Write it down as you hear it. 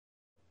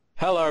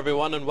Hello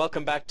everyone and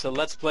welcome back to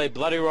Let's Play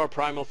Bloody Roar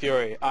Primal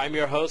Fury. I'm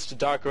your host,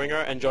 Dark Ringer,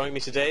 and joining me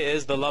today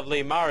is the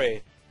lovely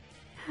Mari.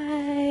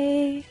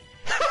 Hi.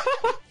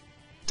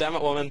 Damn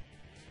it, woman.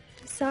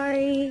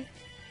 Sorry.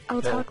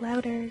 I'll talk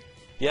louder.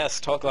 Yes,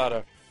 talk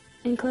louder.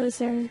 And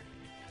closer.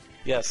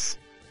 Yes,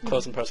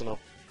 close and personal.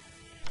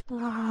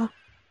 Ah.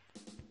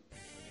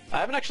 I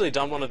haven't actually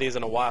done one of these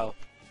in a while.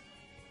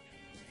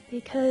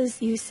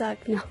 Because you suck.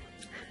 No.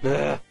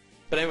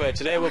 But anyway,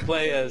 today we'll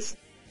play as...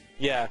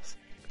 Yeah,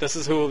 this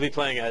is who we'll be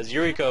playing as.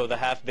 Uriko, the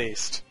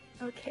half-beast.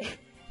 Okay.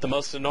 The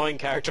most annoying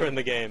character in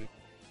the game.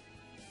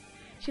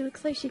 She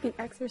looks like she can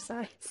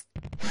exercise.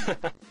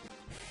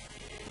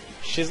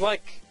 She's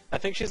like... I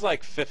think she's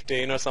like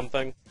 15 or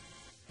something.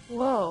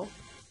 Whoa.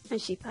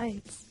 And she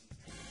fights.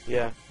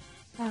 Yeah.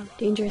 Wow,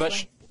 dangerous.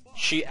 But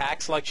she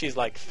acts like she's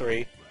like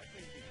 3.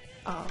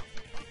 Oh.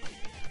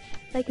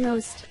 Like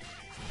most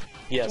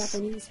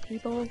Japanese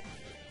people.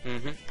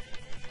 Mm-hmm.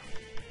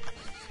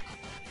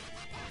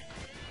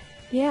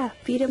 Yeah,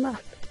 beat him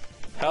up.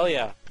 Hell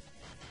yeah.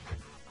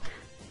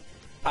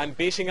 I'm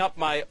beating up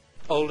my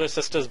older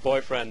sister's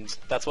boyfriend.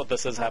 That's what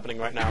this is happening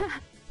right now.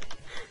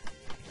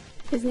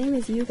 His name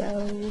is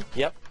Yugo.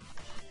 Yep.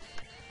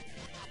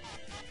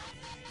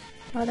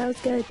 Oh, that was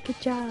good. Good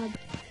job.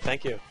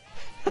 Thank you.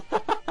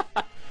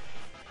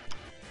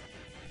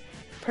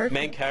 Perfect.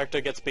 Main character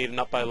gets beaten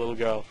up by a little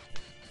girl.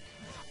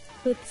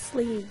 With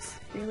sleeves.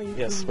 Really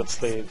Yes, nice. with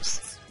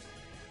sleeves.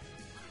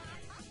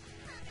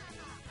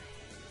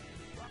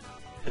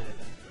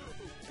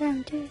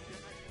 Round 2.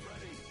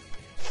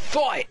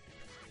 Fight!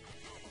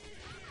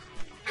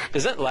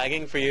 Is it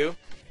lagging for you?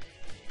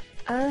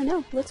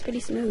 No. Looks pretty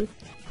smooth.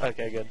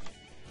 Okay, good.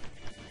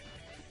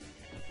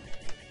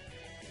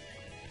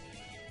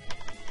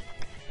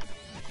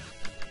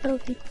 Oh,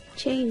 he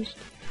changed.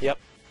 Yep.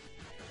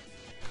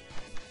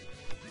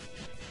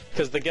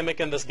 Because the gimmick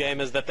in this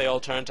game is that they all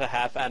turn to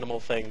half-animal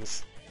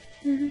things.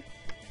 Mm-hmm.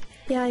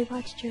 Yeah, I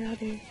watched your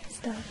other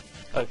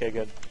stuff. Okay,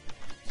 good.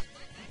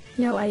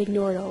 No, I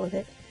ignored all of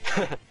it.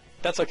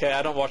 That's okay,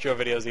 I don't watch your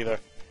videos either.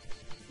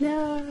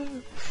 No.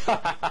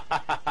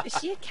 Is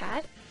she a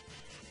cat?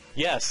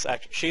 Yes,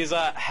 actually, she's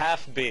a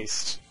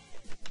half-beast.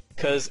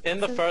 Because in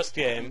the first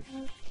game...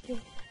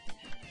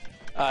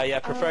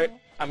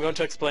 I'm going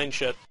to explain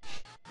shit.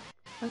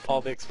 Okay. All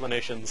the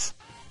explanations.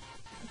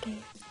 Okay.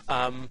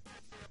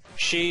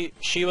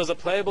 She was a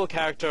playable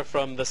character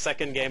from the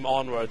second game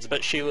onwards,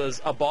 but she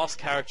was a boss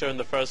character in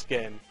the first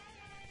game.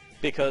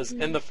 Because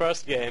in the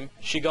first game,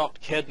 she got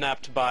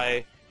kidnapped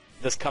by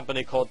this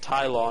company called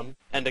Tylon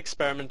and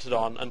experimented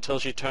on until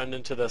she turned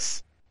into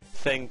this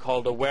thing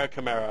called a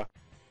were-chimera.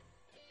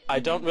 I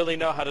don't really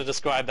know how to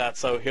describe that,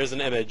 so here's an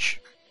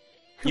image.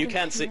 You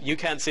can't see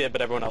it,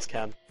 but everyone else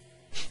can.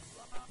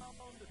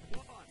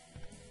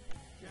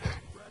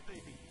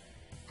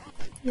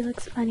 He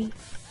looks funny.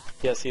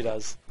 Yes, he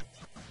does.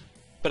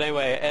 But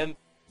anyway, and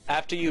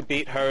after you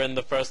beat her in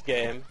the first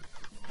game,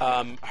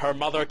 her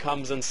mother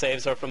comes and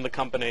saves her from the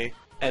company,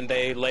 and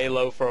they lay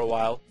low for a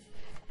while.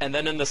 And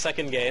then in the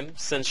second game,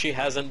 since she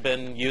hasn't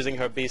been using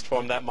her beast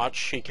form that much,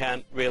 she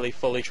can't really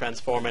fully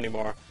transform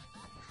anymore.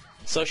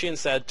 So she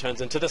instead turns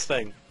into this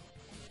thing.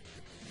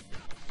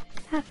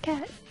 Half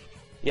cat.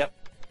 Yep.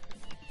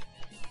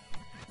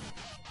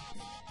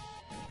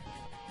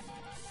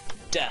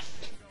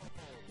 Death.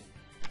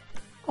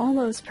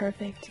 Almost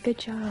perfect. Good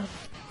job.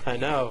 I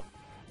know.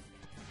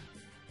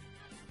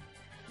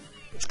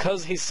 It's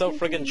 'cause he's so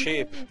friggin'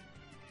 cheap.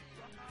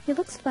 He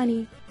looks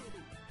funny.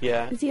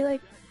 Yeah. Is he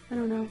like, I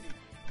don't know,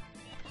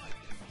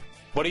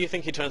 What do you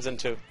think he turns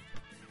into?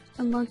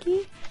 a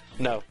monkey?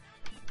 No.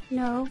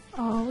 No.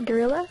 Oh,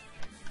 gorilla?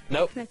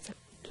 Nope. That's a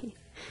monkey.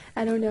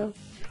 I don't know.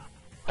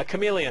 A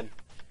chameleon.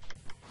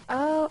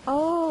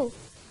 Oh.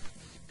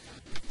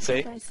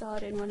 See? I saw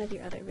it in one of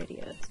your other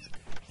videos.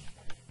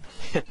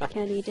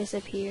 Can he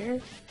disappear?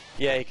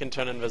 Yeah, he can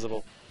turn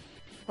invisible.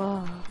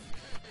 Oh.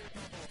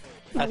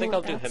 I think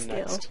I'll want do that him skill.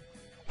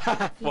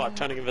 next. What,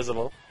 turning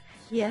invisible?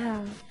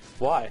 Yeah.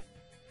 Why?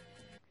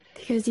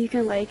 Because you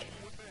can, like,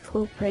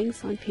 pull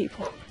pranks on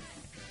people.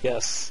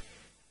 Yes.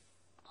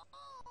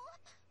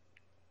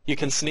 You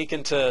can sneak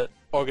into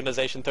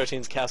Organization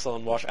 13's castle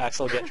and watch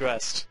Axel get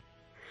dressed.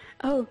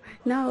 Oh,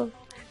 no.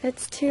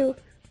 That's too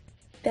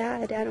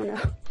bad. I don't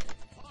know.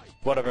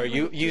 Whatever,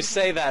 you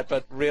say that,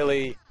 but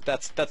really,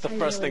 that's the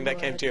first thing that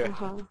came to you.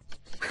 Uh-huh.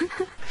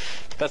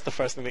 That's the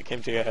first thing that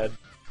came to your head.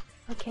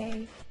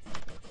 Okay.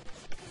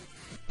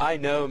 I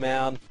know,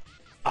 man.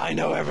 I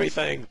know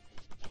everything.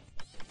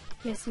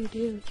 Yes, you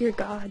do. You're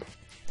God.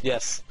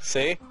 Yes,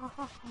 see?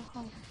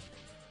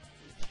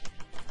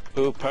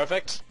 Ooh,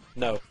 perfect?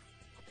 No.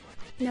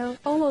 No,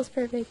 almost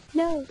perfect.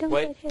 No, don't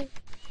Wait. get hit.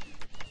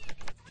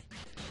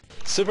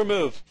 Super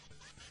move.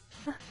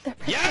 They're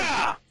perfect.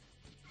 Yeah!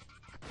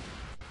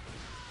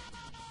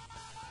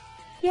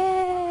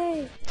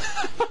 Yay!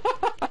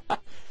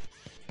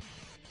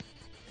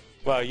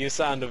 Wow, you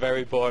sound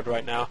very bored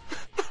right now.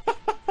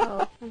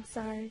 Oh, I'm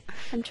sorry.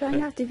 I'm trying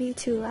not to be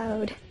too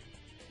loud.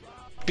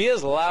 Be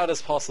as loud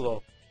as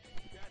possible.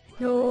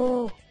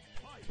 No.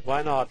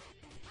 Why not?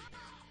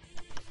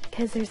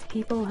 because there's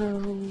people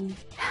home.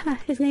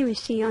 His name is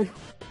Shion.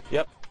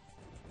 Yep.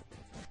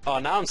 Oh,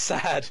 now I'm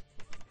sad.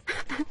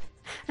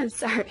 I'm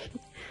sorry.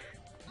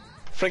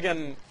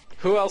 Friggin',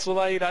 who else will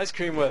I eat ice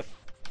cream with?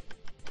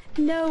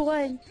 No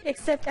one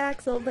except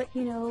Axel, but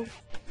you know,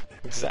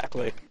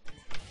 Exactly.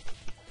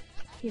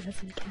 he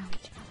doesn't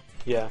count.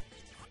 Yeah.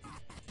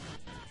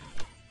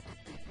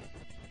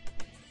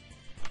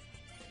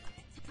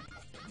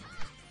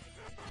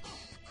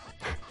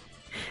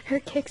 Her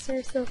kicks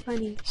are so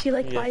funny. She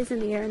like flies in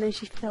the air and then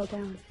she fell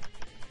down.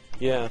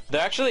 Yeah. There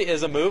actually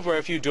is a move where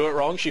if you do it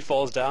wrong, she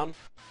falls down.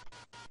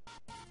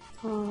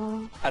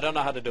 Aww. I don't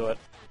know how to do it.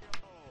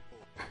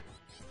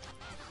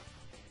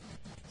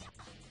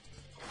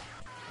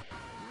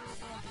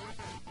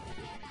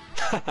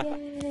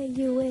 Yay,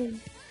 you win.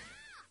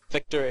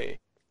 Victory.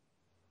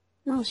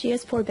 Oh, she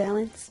has poor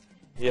balance.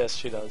 Yes,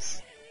 she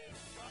does.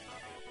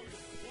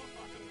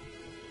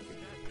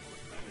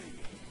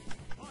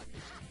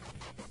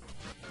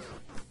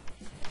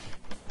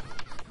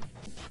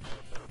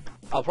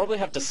 I'll probably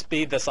have to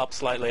speed this up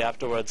slightly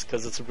afterwards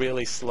because it's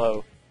really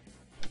slow.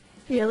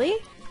 Really?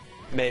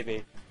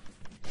 Maybe.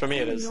 For me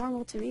it is.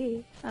 Normal to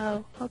me.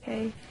 Oh,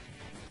 okay.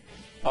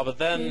 Oh, but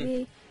then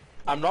Maybe.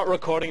 I'm not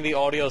recording the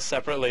audio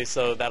separately,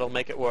 so that'll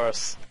make it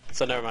worse.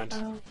 So never mind.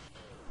 Oh.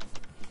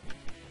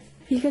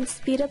 You can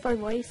speed up our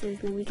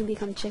voices and we can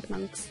become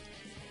chipmunks.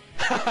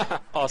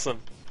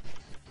 Awesome.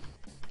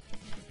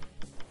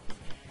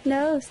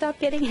 No, stop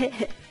getting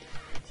hit.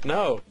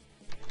 No.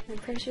 I'm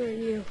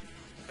pressuring you.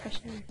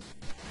 Pressure.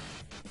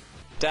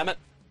 Damn it.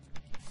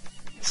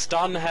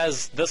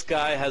 This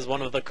guy has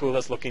one of the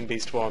coolest looking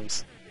beast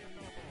forms.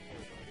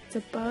 It's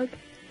a bug?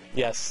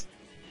 Yes.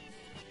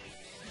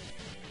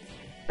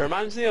 It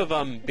reminds me of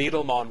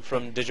Beetlemon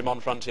from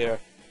Digimon Frontier.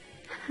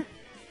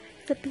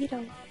 It's a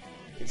beetle.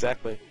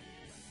 Exactly.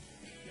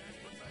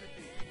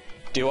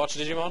 Do you watch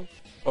Digimon?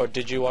 Or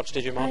did you watch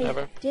Digimon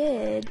ever? I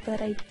did, but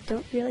I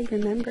don't really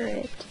remember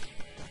it.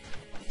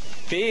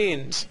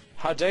 Fiend!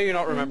 How dare you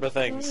not remember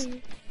things?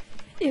 Sorry.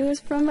 It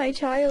was from my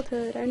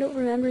childhood. I don't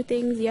remember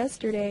things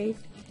yesterday.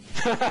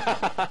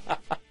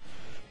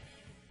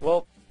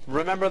 Well,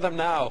 remember them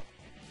now.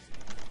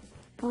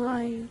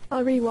 Fine.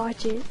 I'll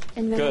rewatch it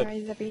and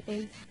memorize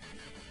everything.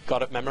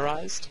 Got it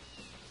memorized?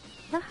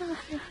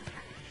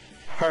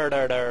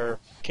 Herder,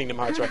 Kingdom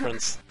Hearts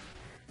reference.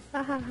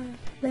 That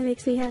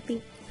makes me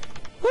happy.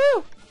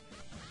 Woo!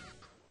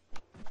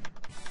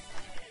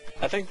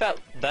 I think that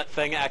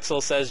thing Axel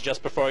says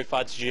just before he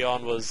fights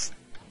Gion was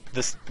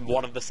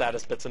one of the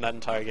saddest bits in that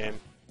entire game.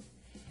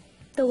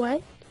 The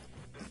what?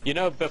 You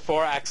know,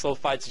 before Axel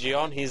fights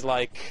Gion, he's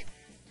like,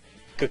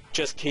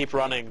 just keep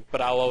running,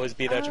 but I'll always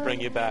be there to bring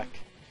you back.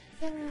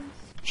 Yeah.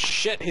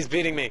 Shit, he's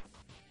beating me.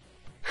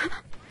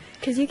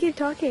 'Cause you keep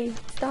talking.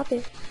 Stop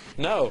it.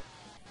 No.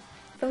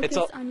 Focus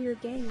on your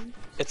game.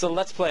 It's a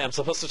Let's Play, I'm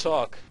supposed to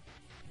talk.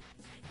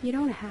 You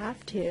don't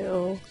have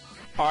to.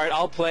 Alright,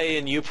 I'll play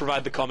and you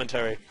provide the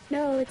commentary.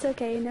 No, it's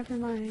okay. Never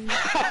mind.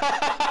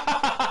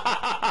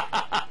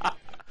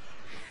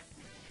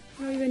 I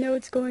don't even know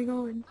what's going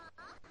on.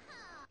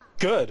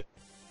 Good.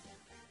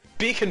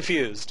 Be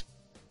confused.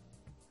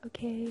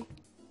 Okay.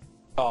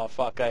 Oh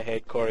fuck, I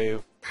hate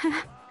Koryu.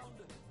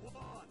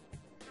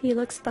 He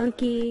looks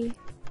funky.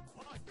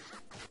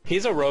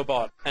 He's a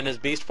robot, and his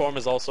beast form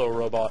is also a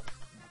robot.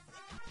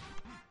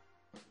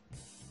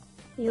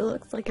 He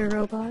looks like a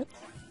robot.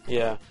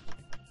 Yeah.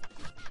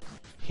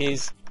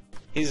 He's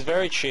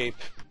very cheap.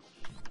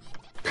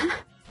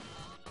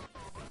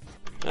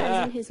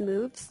 As in his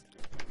moves?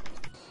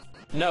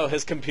 No,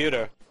 his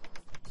computer.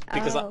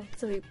 Because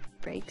so he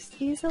breaks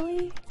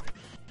easily?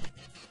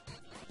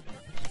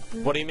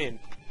 What do you mean?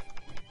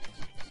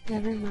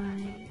 Never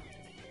mind.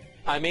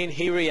 I mean,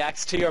 he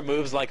reacts to your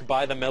moves like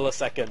by the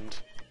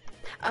millisecond.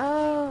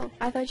 Oh,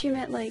 I thought you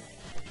meant like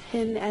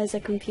him as a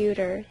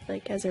computer,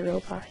 like as a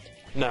robot.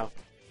 No.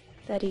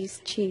 That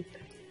he's cheap.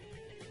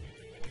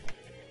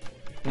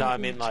 No, I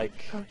mean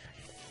like... Oh,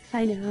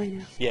 I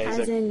know. Yeah,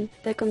 as in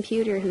the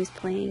computer who's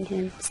playing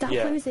him. Stop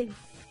losing!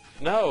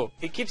 No,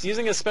 he keeps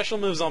using his special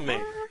moves on me.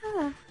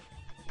 Ah.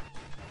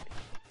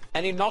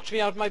 And he knocked me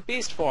out of my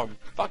beast form.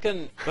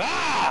 Fucking...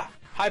 Ah!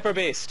 Hyper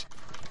Beast.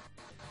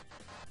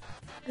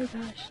 Oh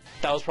gosh.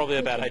 That was probably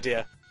a bad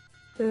idea.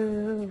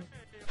 Boo.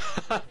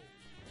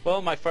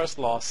 Well, my first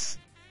loss.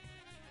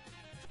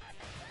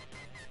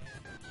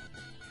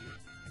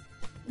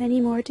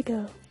 Many more to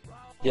go.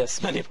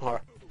 Yes, many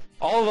more.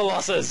 All the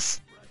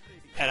losses!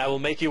 And I will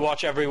make you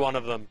watch every one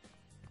of them.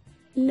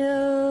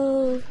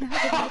 No, not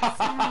with that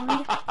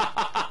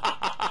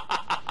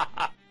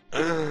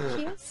sound.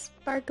 She has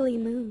sparkly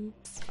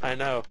moves. I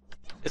know.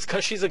 It's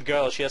 'cause she's a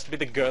girl. She has to be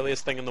the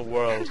girliest thing in the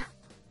world.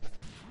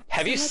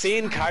 Have you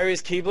seen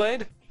Kairi's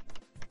Keyblade?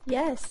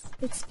 Yes,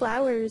 it's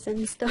flowers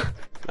and stuff.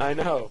 I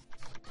know.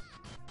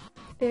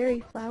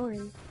 Very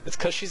flowery. It's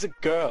 'cause she's a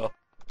girl.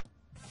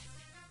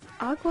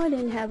 Aqua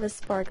didn't have a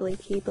sparkly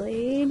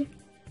Keyblade.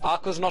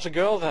 Aqua's not a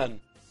girl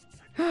then.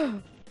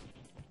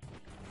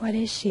 What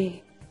is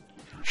she?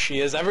 She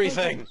is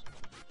everything.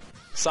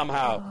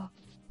 Somehow. Oh.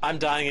 I'm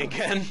dying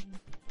again.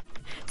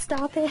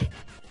 stop it.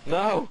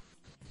 No!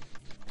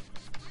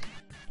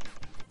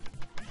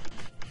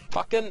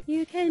 Fucking...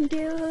 You can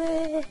do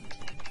it.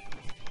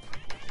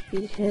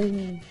 Beat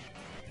him.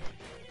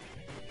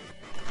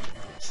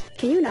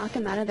 Can you knock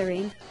him out of the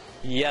ring?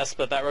 Yes,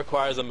 but that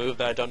requires a move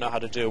that I don't know how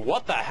to do.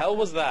 What the hell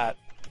was that?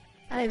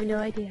 I have no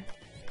idea.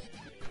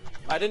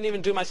 I didn't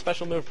even do my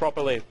special move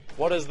properly.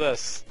 What is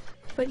this?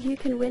 But you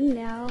can win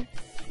now.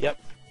 Yep.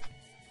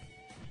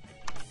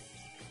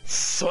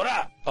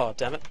 Sora! Oh,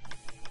 damn it.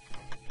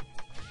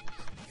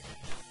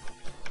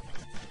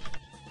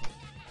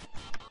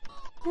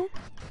 Huh?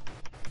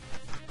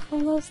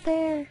 Almost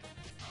there.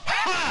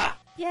 Ha!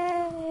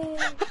 Yay!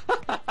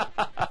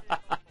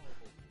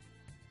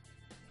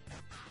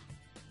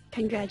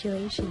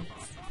 Congratulations.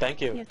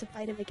 Thank you. You have to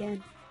fight him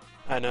again.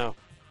 I know.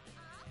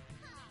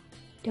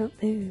 Don't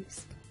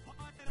lose.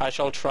 I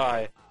shall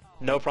try.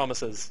 No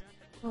promises.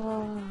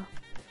 Oh.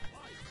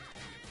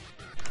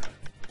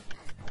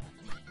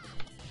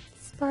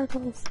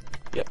 Sparkles.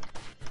 Yep.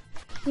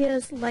 He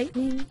has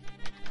lightning.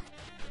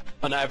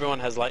 Oh no, everyone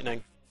has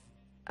lightning.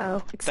 Oh,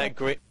 That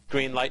except...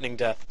 green lightning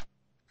death.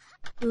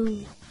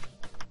 Ooh.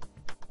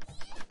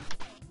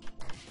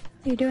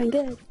 You're doing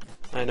good.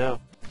 I know.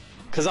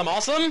 'Cause I'm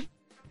awesome?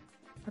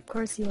 Of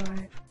course you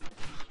are.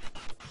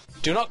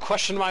 Do not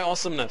question my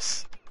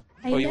awesomeness.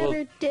 I Or you never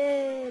will-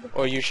 did.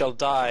 Or you shall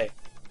die.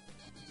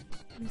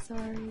 I'm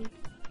sorry.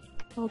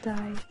 I'll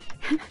die.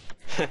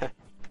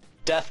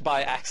 Death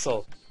by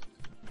Axel.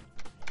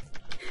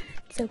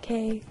 It's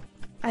okay.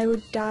 I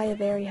would die a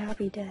very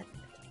happy death.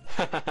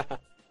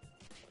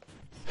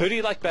 Who do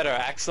you like better,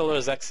 Axel or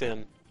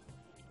Zexion?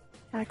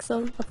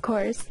 Axel, of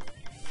course.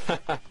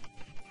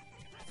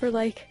 For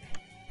like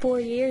 4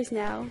 years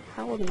now.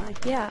 How old am I?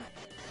 Yeah.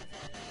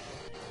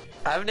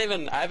 I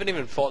haven't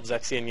even fought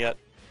Zexion yet.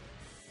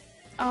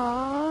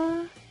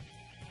 Aww.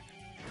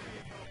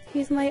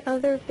 He's my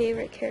other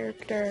favorite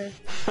character.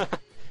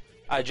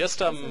 I just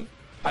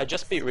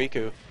beat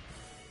Riku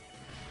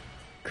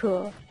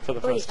Cool. for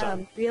the first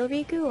time. Real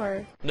Riku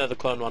or... No, the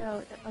clone one.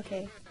 Oh,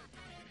 okay.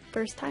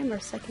 First time or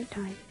second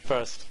time?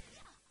 First.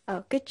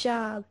 Oh, good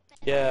job.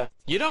 Yeah.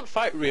 You don't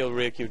fight real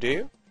Riku, do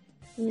you?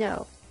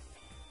 No.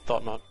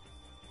 Thought not.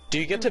 Do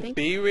you get don't to think-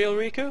 be real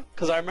Riku?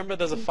 Because I remember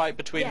there's a fight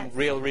between Yes.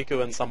 real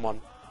Riku and someone.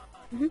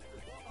 Mhm.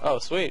 Oh,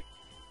 sweet.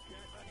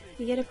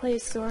 You get to play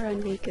as Sora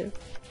and Riku.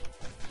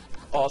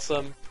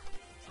 Awesome.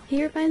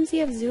 He reminds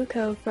me of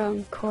Zuko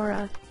from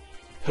Korra.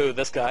 Who,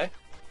 this guy?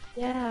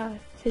 Yeah,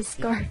 his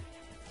scarf.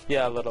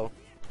 Yeah, a little.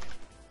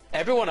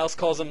 Everyone else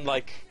calls him,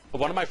 like...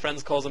 One of my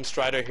friends calls him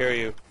Strider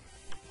Hiryu.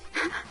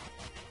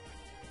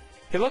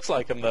 He looks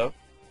like him, though.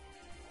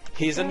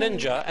 He's a Right.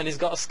 ninja, and he's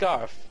got a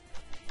scarf.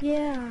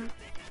 Yeah.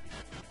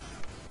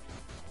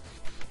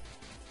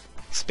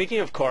 Speaking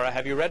of Korra,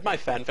 have you read my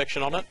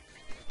fanfiction on it?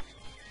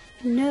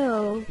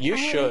 No. You I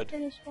haven't should.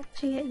 finished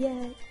watching it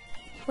yet.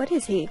 What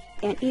is he?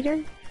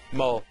 Anteater?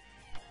 Mole.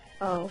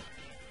 Oh.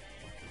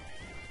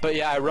 But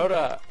yeah, I wrote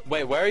a...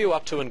 Wait, where are you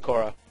up to in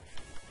Korra?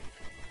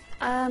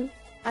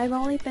 I've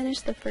only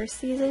finished the first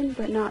season,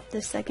 but not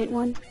the second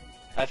one.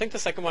 I think the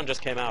second one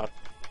just came out.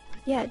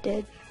 Yeah, it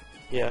did.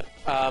 Yeah.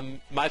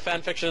 My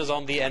fanfiction is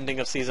on the ending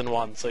of season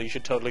 1, so you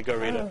should totally go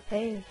read Oh, it.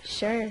 hey,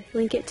 sure.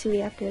 Link it to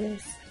me after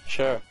this.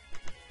 Sure.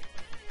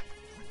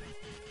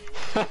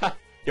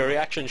 Your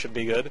reaction should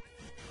be good.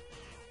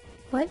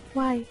 What?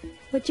 Why?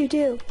 What'd you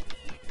do?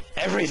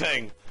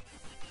 Everything!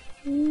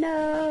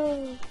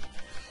 No!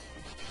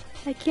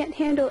 I can't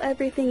handle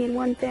everything in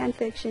one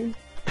fanfiction.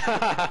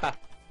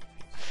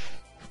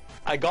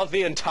 I got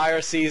the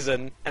entire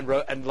season and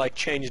wrote and like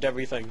changed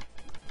everything.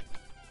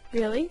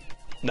 Really?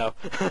 No.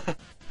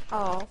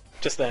 Oh.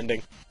 Just the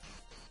ending.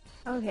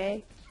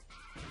 Okay.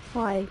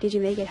 Why? Did you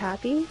make it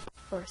happy?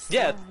 Or sad?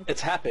 Yeah,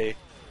 it's happy.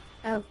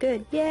 Oh,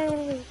 good.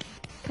 Yay!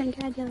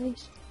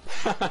 Congratulations.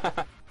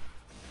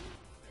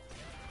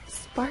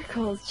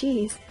 Sparkles,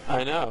 jeez.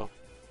 I know.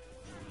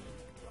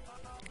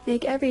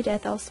 Make every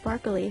death all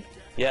sparkly.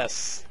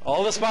 Yes.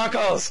 All the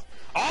sparkles!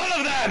 All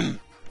of them!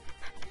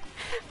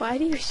 Why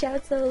do you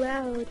shout so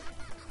loud?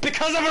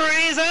 Because of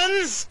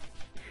reasons!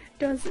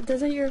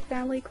 Doesn't your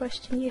family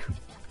question you?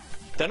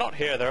 They're not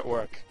here, they're at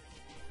work.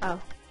 Oh,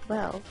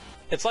 well.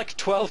 It's like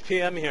 12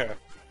 p.m. here.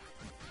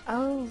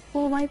 Oh,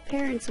 well, my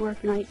parents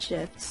work night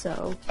shift,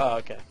 so... Oh,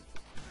 okay.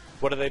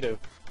 What do they do?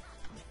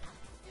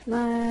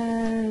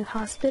 My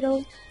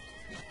hospital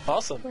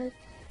Awesome. work.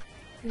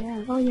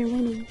 Yeah, oh, you're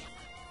winning.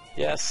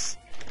 Yes.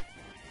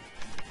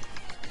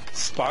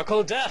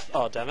 Sparkle death!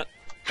 Oh, damn it.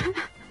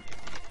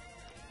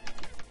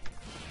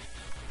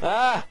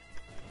 Ah!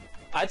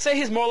 I'd say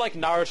he's more like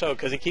Naruto,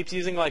 because he keeps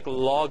using, like,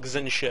 logs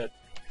and shit.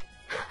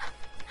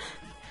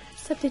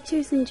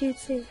 Substitution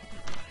jutsu.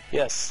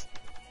 Yes.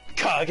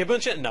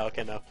 Kagebunshi? No,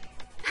 okay, no.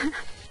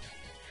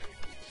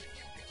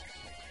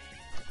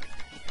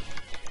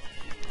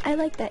 I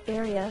like that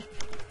area.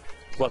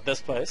 What,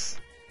 this place?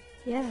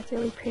 Yeah, it's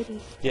really pretty.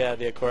 Yeah,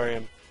 the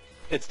aquarium.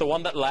 It's the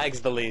one that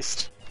lags the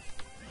least.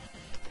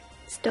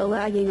 Still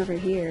lagging over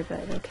here,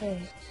 but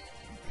okay.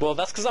 Well,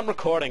 that's because I'm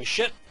recording.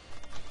 Shit!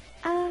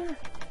 Ah,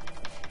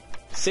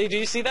 See, do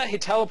you see that? He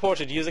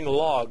teleported using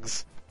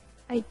logs.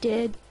 I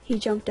did. He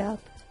jumped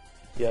up.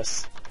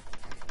 Yes.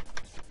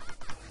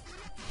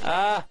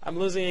 Ah, I'm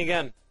losing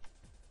again.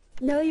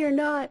 No, you're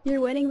not.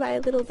 You're winning by a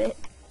little bit.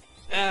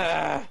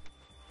 Ah.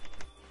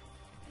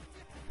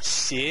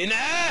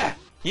 Cena!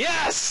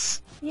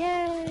 Yes!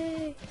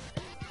 Yay!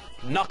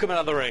 Knock him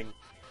out of the ring.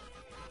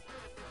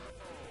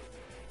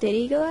 Did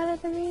he go out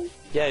of the ring?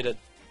 Yeah, he did.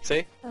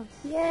 See? Oh,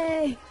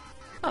 yay!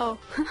 Oh,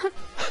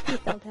 he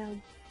fell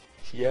down.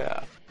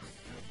 Yeah.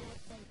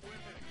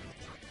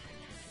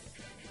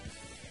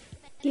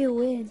 You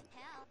win.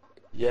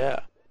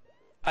 Yeah.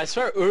 I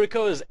swear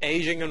Uriko is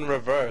aging in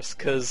reverse,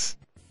 because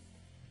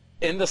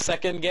in the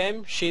second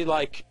game, she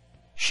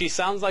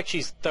sounds like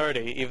she's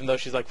 30, even though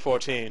she's like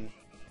 14.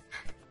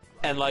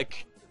 And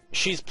like,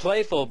 she's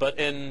playful, but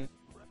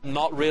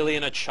not really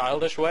in a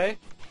childish way.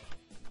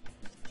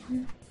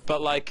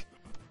 But like,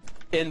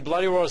 in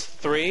Bloody Wars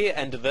 3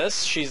 and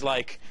this, she's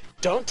like,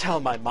 don't tell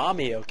my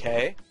mommy,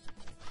 okay?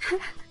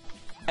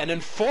 And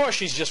in 4,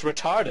 she's just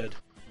retarded.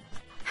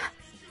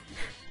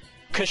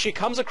 Because she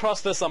comes across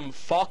this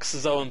fox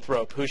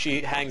zoanthrope who she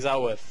hangs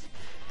out with.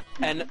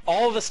 And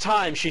all this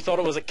time, she thought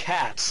it was a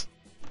cat.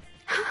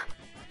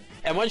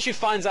 And when she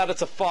finds out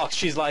it's a fox,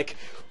 she's like,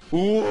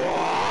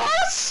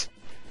 what?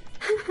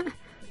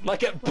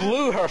 Like it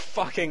blew her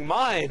fucking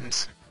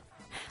mind.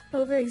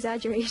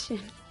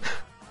 Over-exaggeration.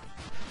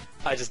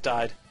 I just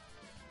died.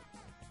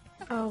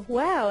 Oh,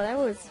 wow, that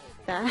was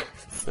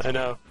fast. I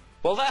know.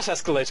 Well, that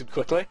escalated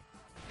quickly.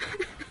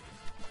 You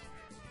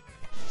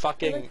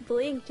Fucking... like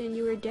blinked and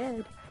you were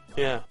dead.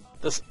 Yeah.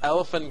 This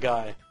elephant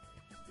guy.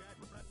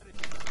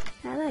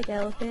 I like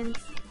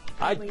elephants.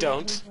 I Probably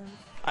don't. as well.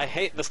 I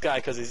hate this guy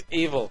because he's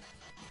evil.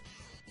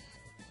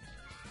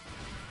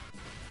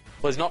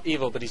 Well, he's not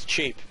evil, but he's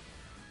cheap.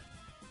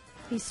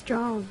 He's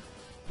strong.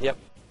 Yep.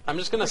 I'm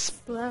just gonna...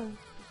 Slow.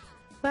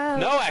 Wow.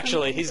 No, some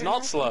actually, things he's are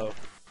not happening. slow.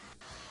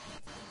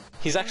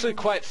 He's actually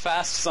quite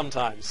fast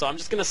sometimes, so I'm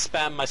just gonna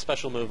spam my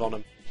special move on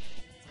him.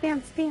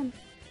 Spam, spam.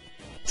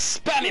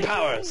 Spammy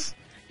powers!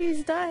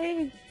 He's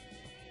dying.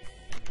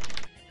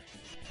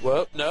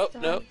 Whoa, no,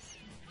 no. Dies.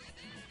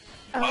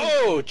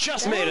 Oh,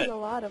 just that made was it! a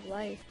lot of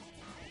life.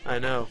 I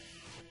know.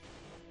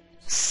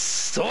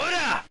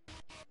 Sora!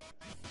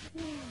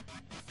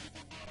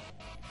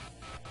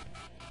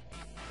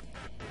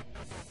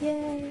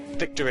 Yay.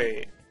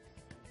 Victory.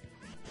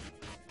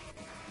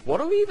 What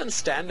are we even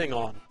standing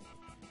on?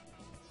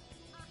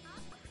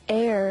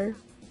 Air.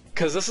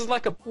 Because this is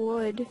like a...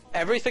 Wood.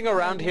 Everything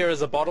around here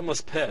is a bottomless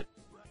pit.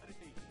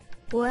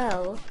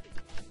 Well,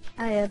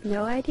 I have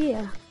no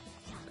idea.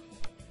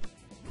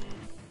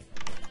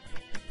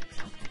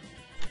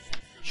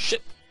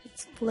 Shit.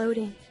 It's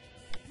floating.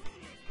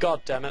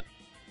 God damn it.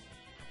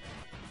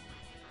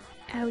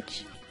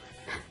 Ouch.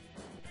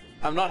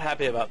 I'm not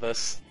happy about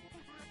this.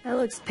 That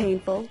looks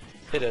painful.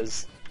 It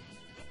is.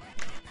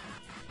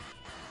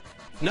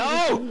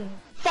 No!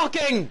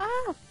 Fucking!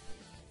 Ah!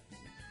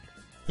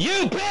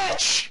 You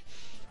bitch!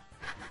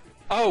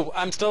 Oh,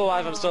 I'm still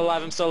alive, I'm still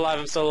alive, I'm still alive,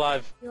 I'm still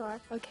alive. You are?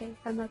 Okay,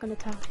 I'm not gonna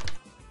talk.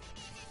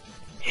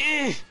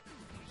 Eh.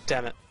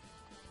 Damn it.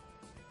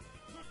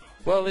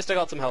 Well, at least I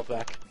got some health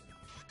back.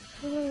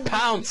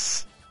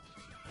 Pounce!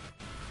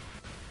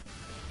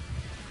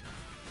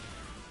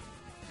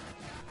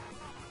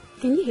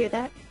 Can you hear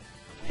that?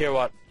 Hear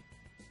what?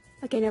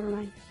 Okay, never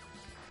mind.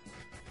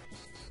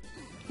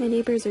 My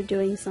neighbors are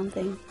doing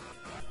something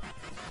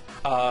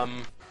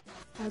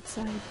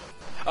outside.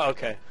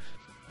 Okay.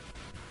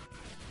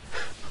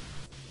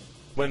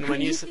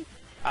 When you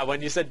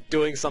said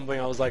doing something,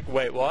 I was like,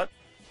 wait, what?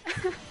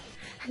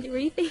 Were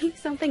you thinking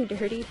something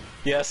dirty?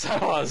 Yes,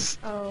 I was.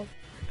 Oh.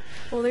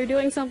 Well, they're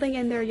doing something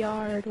in their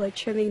yard, like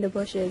trimming the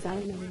bushes, I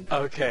don't know.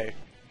 Okay.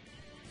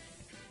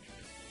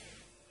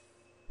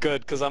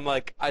 Good, because I'm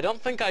like, I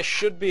don't think I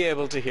should be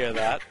able to hear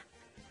that.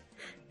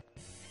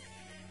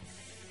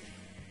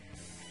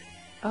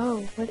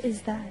 Oh, what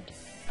is that?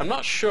 I'm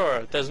not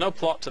sure. There's no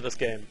plot to this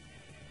game.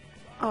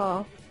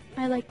 Oh,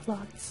 I like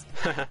plots.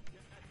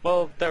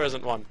 Well, there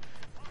isn't one.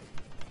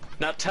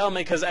 Now tell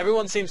me, because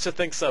everyone seems to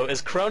think so, is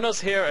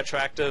Kronos here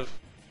attractive?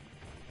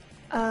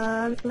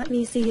 Let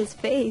me see his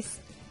face.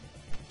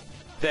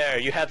 There,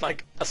 you had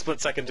like a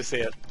split second to see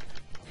it.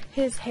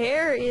 His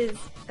hair is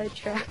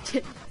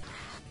attractive.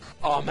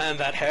 Oh man,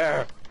 that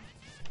hair!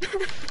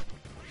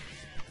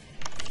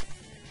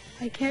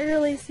 I can't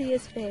really see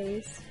his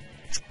face.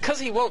 It's because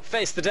he won't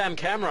face the damn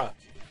camera.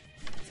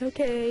 It's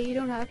okay, you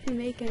don't have to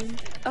make him.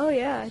 Oh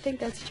yeah, I think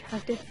that's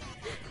attractive.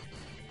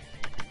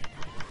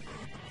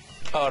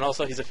 Oh, and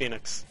also he's a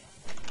phoenix.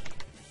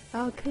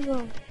 Oh,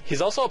 cool. He's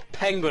also a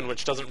penguin,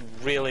 which doesn't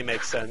really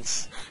make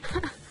sense.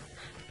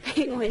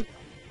 Penguin.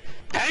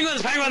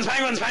 Penguins, penguins,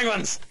 penguins,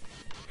 penguins!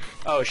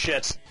 Oh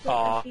shit.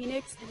 Aw. A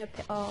phoenix and a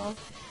aw.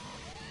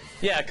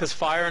 Yeah, because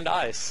fire and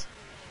ice.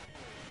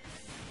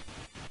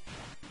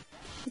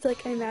 It's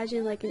like, I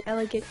imagine like an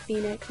elegant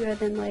phoenix rather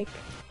than like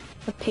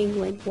a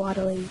penguin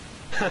waddling.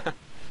 It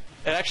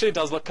actually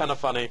does look kind of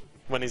funny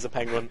when he's a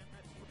penguin.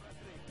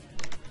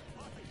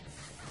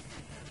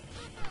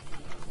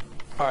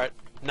 Alright,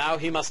 now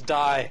he must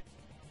die.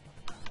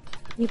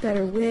 You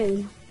better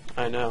win.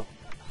 I know.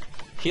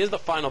 He is the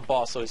final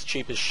boss, so he's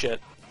cheap as shit.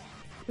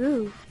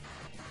 Ooh.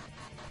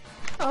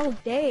 Oh,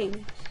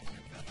 dang.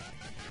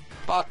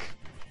 Fuck.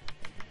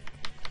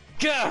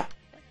 Gah!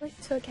 That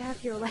like took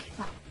half your life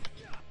off.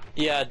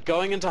 Yeah,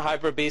 going into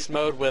Hyper Beast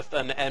mode with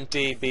an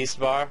empty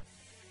beast bar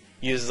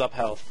uses up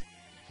health.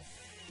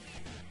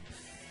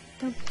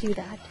 Don't do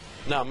that.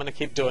 No, I'm gonna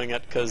keep doing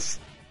it, because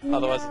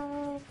otherwise...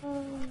 No.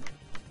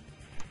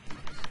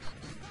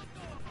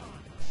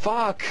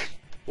 Fuck!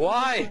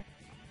 Why?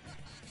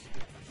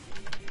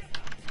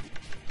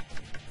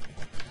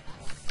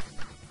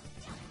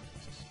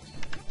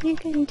 You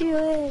can do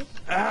it.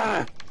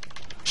 Ah!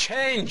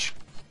 Change!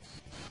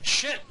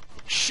 Shit!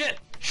 Shit!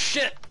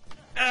 Shit!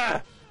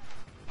 Ah!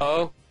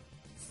 Oh?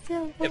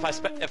 Still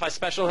If I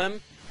special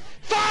him...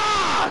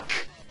 Fuck!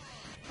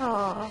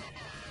 Aww.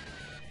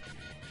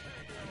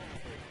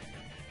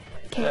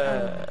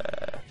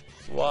 Okay,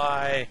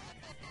 Why?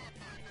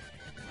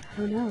 I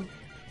don't know.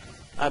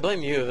 I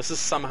blame you. This is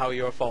somehow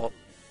your fault.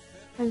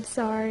 I'm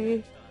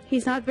sorry.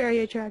 He's not very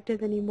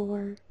attractive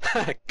anymore.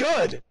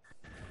 Good!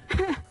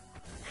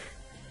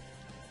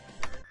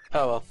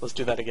 Oh well, let's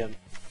do that again.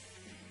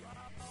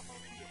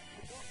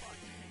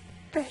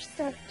 Fresh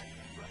start.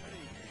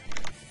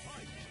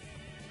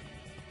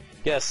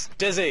 Yes,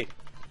 dizzy!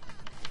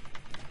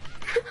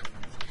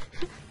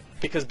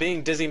 Because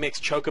being dizzy makes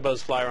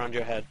chocobos fly around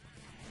your head.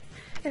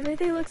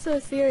 Everything looks so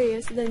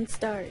serious, then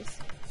stars.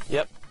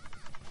 Yep.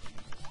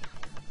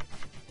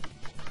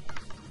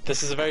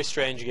 This is a very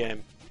strange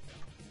game.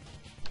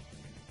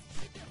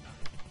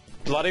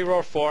 Bloody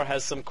Roar 4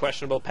 has some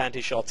questionable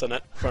panty shots in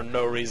it, for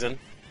no reason.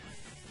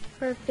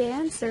 For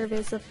fan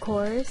service, of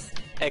course.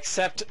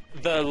 Except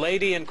the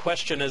lady in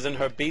question is in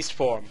her beast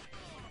form.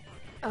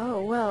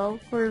 Oh, well,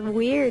 for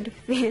weird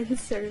fan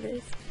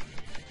service.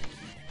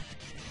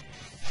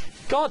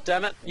 God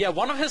damn it. Yeah,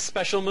 one of his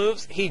special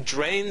moves, he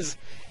drains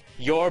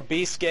your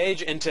beast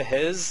gauge into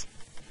his,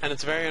 and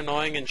it's very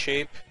annoying and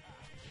cheap.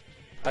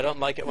 I don't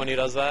like it when he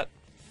does that.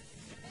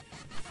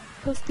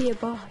 Supposed to be a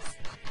boss.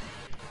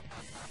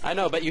 I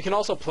know, but you can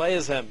also play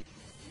as him.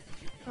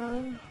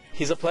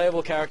 He's a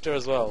playable character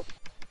as well.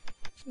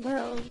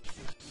 Well,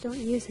 don't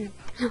use him.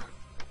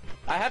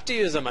 I have to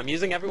use him. I'm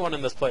using everyone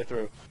in this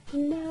playthrough.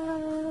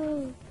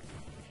 No.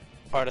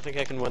 Alright, I think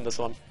I can win this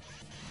one.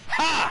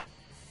 Ha!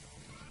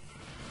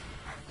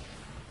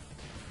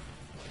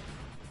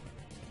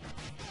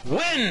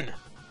 Win!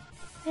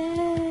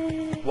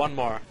 Yay. One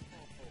more.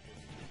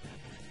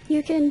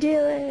 You can do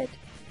it.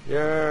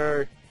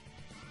 Yay.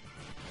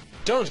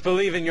 Don't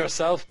believe in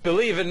yourself.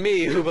 Believe in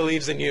me who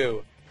believes in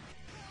you.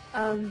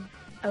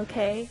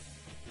 Okay.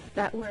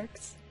 That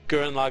works.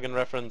 Gurren Lagann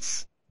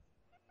reference.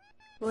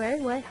 Where?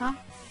 What? Huh?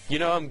 You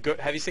know,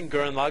 have you seen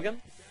Gurren Lagann?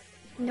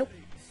 Nope.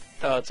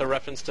 Oh, it's a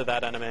reference to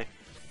that anime.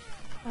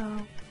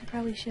 Oh, I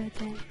probably should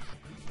then.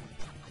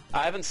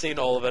 I haven't seen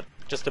all of it,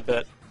 just a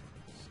bit,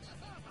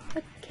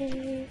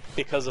 Okay.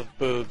 because of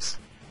boobs.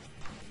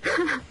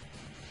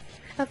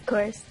 Of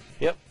course.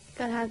 Yep.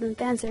 Gotta have them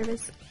fan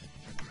service.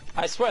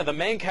 I swear, the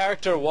main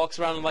character walks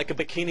around in like a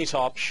bikini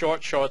top,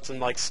 short shorts, and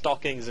like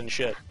stockings and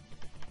shit.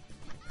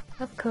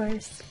 Of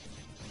course.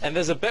 And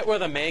there's a bit where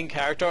the main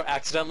character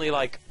accidentally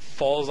like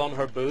falls on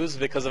her boobs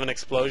because of an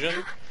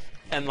explosion,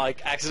 and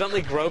like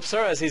accidentally gropes her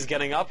as he's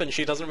getting up, and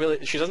she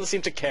doesn't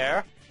seem to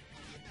care.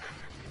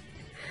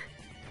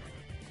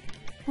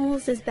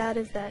 Almost as bad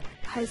as that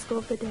High School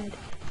of the Dead.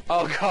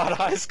 Oh god,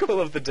 High School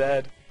of the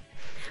Dead.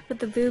 With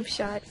the boob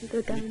shot, with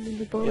the gun and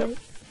the bullet. Yep.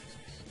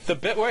 The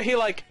bit where he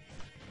like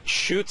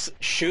shoots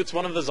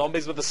one of the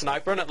zombies with a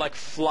sniper and it like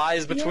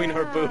flies between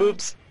her Yeah.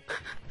 boobs.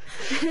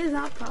 It is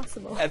not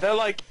possible. And they're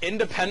like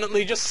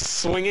independently just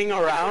swinging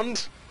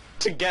around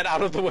to get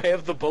out of the way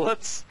of the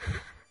bullets.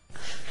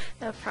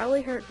 That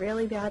probably hurt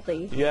really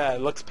badly. Yeah,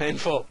 it looks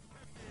painful.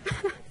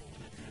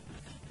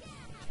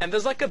 And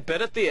there's like a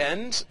bit at the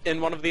end in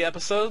one of the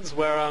episodes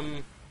where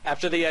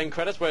after the end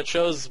credits where it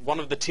shows one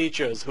of the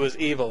teachers who is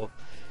evil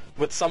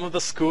with some of the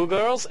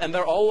schoolgirls and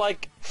they're all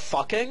like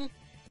fucking.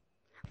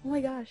 Oh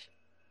my gosh.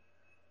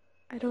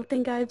 I don't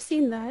think I've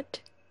seen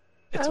that.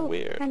 It's oh,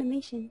 weird.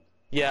 Animation.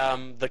 Yeah,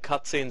 the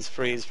cutscenes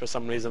freeze for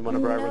some reason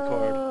whenever I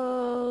record.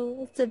 No,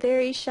 it's a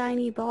very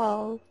shiny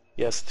ball.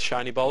 Yes, the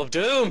shiny ball of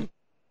doom!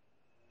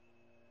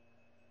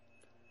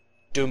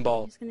 Doom I'm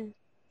ball. just gonna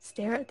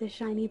stare at the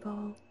shiny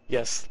ball.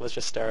 Yes, let's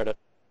just stare at it.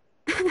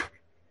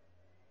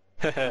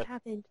 What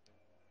happened?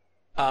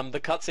 The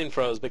cutscene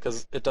froze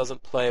because it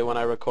doesn't play when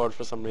I record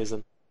for some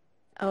reason.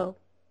 Oh,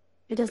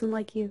 it doesn't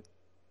like you.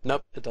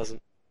 Nope, it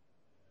doesn't.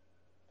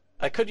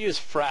 I could use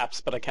fraps,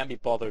 but I can't be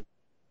bothered.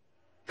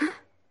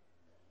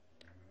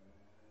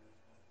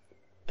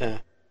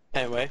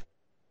 Anyway,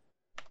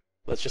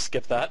 let's just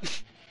skip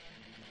that.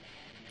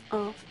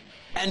 Oh.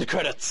 End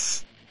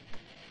credits!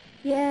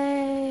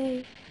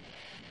 Yay!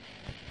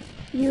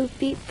 You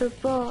beat the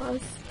boss.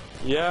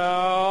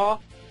 Yeah!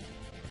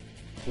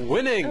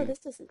 Winning! Oh, this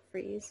doesn't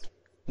freeze.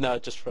 No,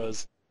 it just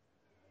froze.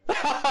 No!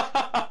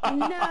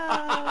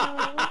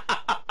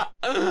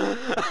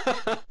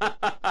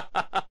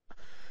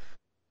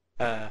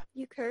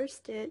 You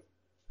cursed it.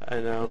 I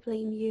I know.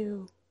 blame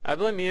you. I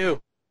blame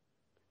you.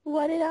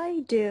 What did I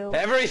do?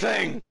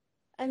 Everything!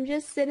 I'm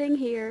just sitting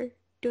here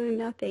doing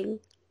nothing.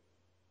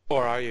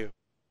 Or are you?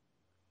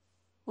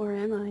 Or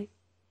am I?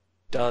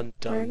 Dun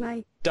Or am dun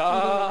I?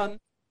 dun!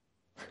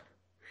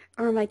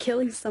 Or am I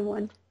killing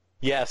someone?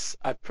 Yes,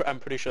 I'm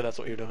pretty sure that's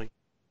what you're doing.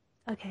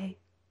 Okay.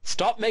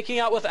 Stop making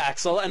out with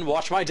Axel and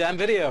watch my damn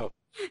video!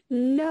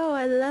 No,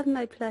 I love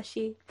my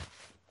plushie.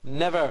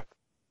 Never.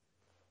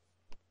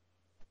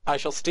 I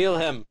shall steal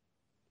him.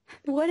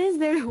 What is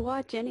there to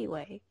watch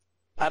anyway?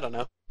 I don't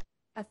know.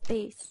 A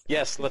face.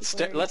 Yes, let's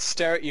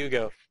stare at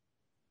Hugo.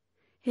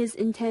 His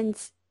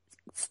intense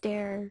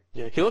stare.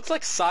 Yeah, he looks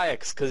like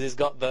Syx because he's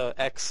got the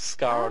X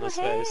scar on his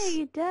hey, face.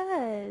 he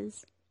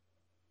does.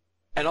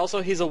 And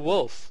also he's a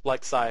wolf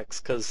like Syx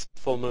because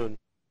full moon.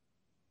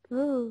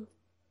 Ooh.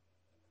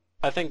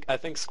 I think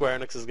Square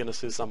Enix is gonna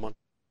sue someone.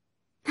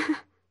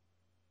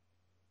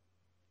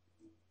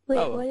 Wait,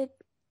 Oh.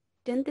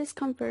 didn't this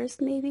come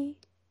first, maybe?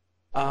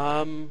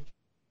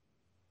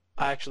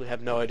 I actually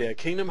have no idea.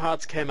 Kingdom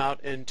Hearts came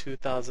out in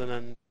 2000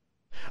 and...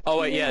 Oh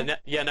wait,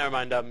 yeah, never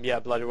mind. Yeah,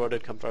 Bloody Roar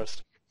did come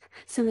first.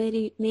 So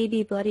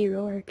maybe Bloody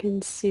Roar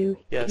can sue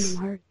Yes.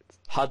 Kingdom Hearts.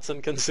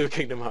 Hudson can sue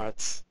Kingdom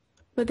Hearts.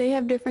 But they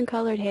have different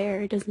colored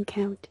hair, it doesn't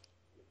count.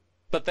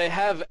 But they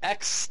have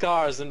X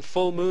scars and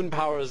full moon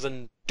powers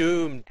and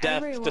doom,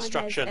 death, Everyone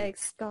destruction. has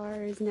X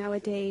scars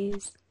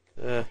nowadays.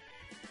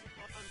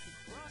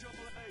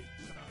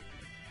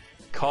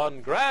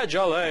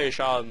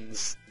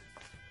 Congratulations!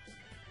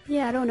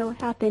 Yeah, I don't know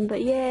what happened,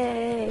 but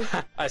yay!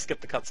 I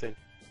skipped the cutscene.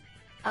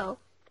 Oh.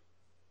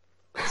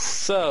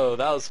 So,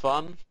 that was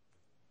fun.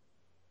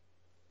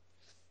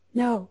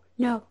 No,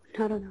 I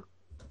don't know.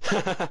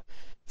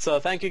 So,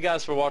 thank you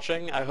guys for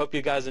watching. I hope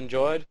you guys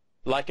enjoyed.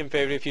 Like and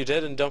favorite if you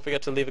did, and don't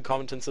forget to leave a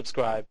comment and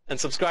subscribe. And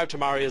subscribe to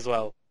Mari as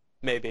well.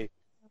 Maybe.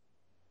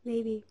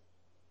 Maybe.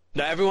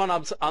 No, everyone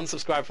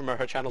unsubscribe from her.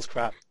 Her channel's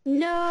crap.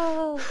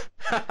 No!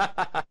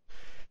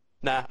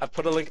 Nah, I'll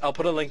put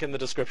a link in the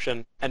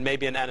description, and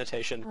maybe an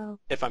annotation,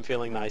 if I'm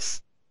feeling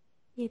nice.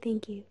 Yeah,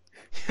 thank you.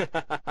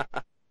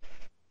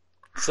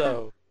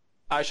 So,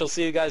 I shall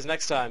see you guys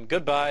next time.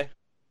 Goodbye.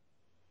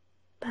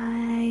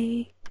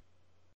 Bye.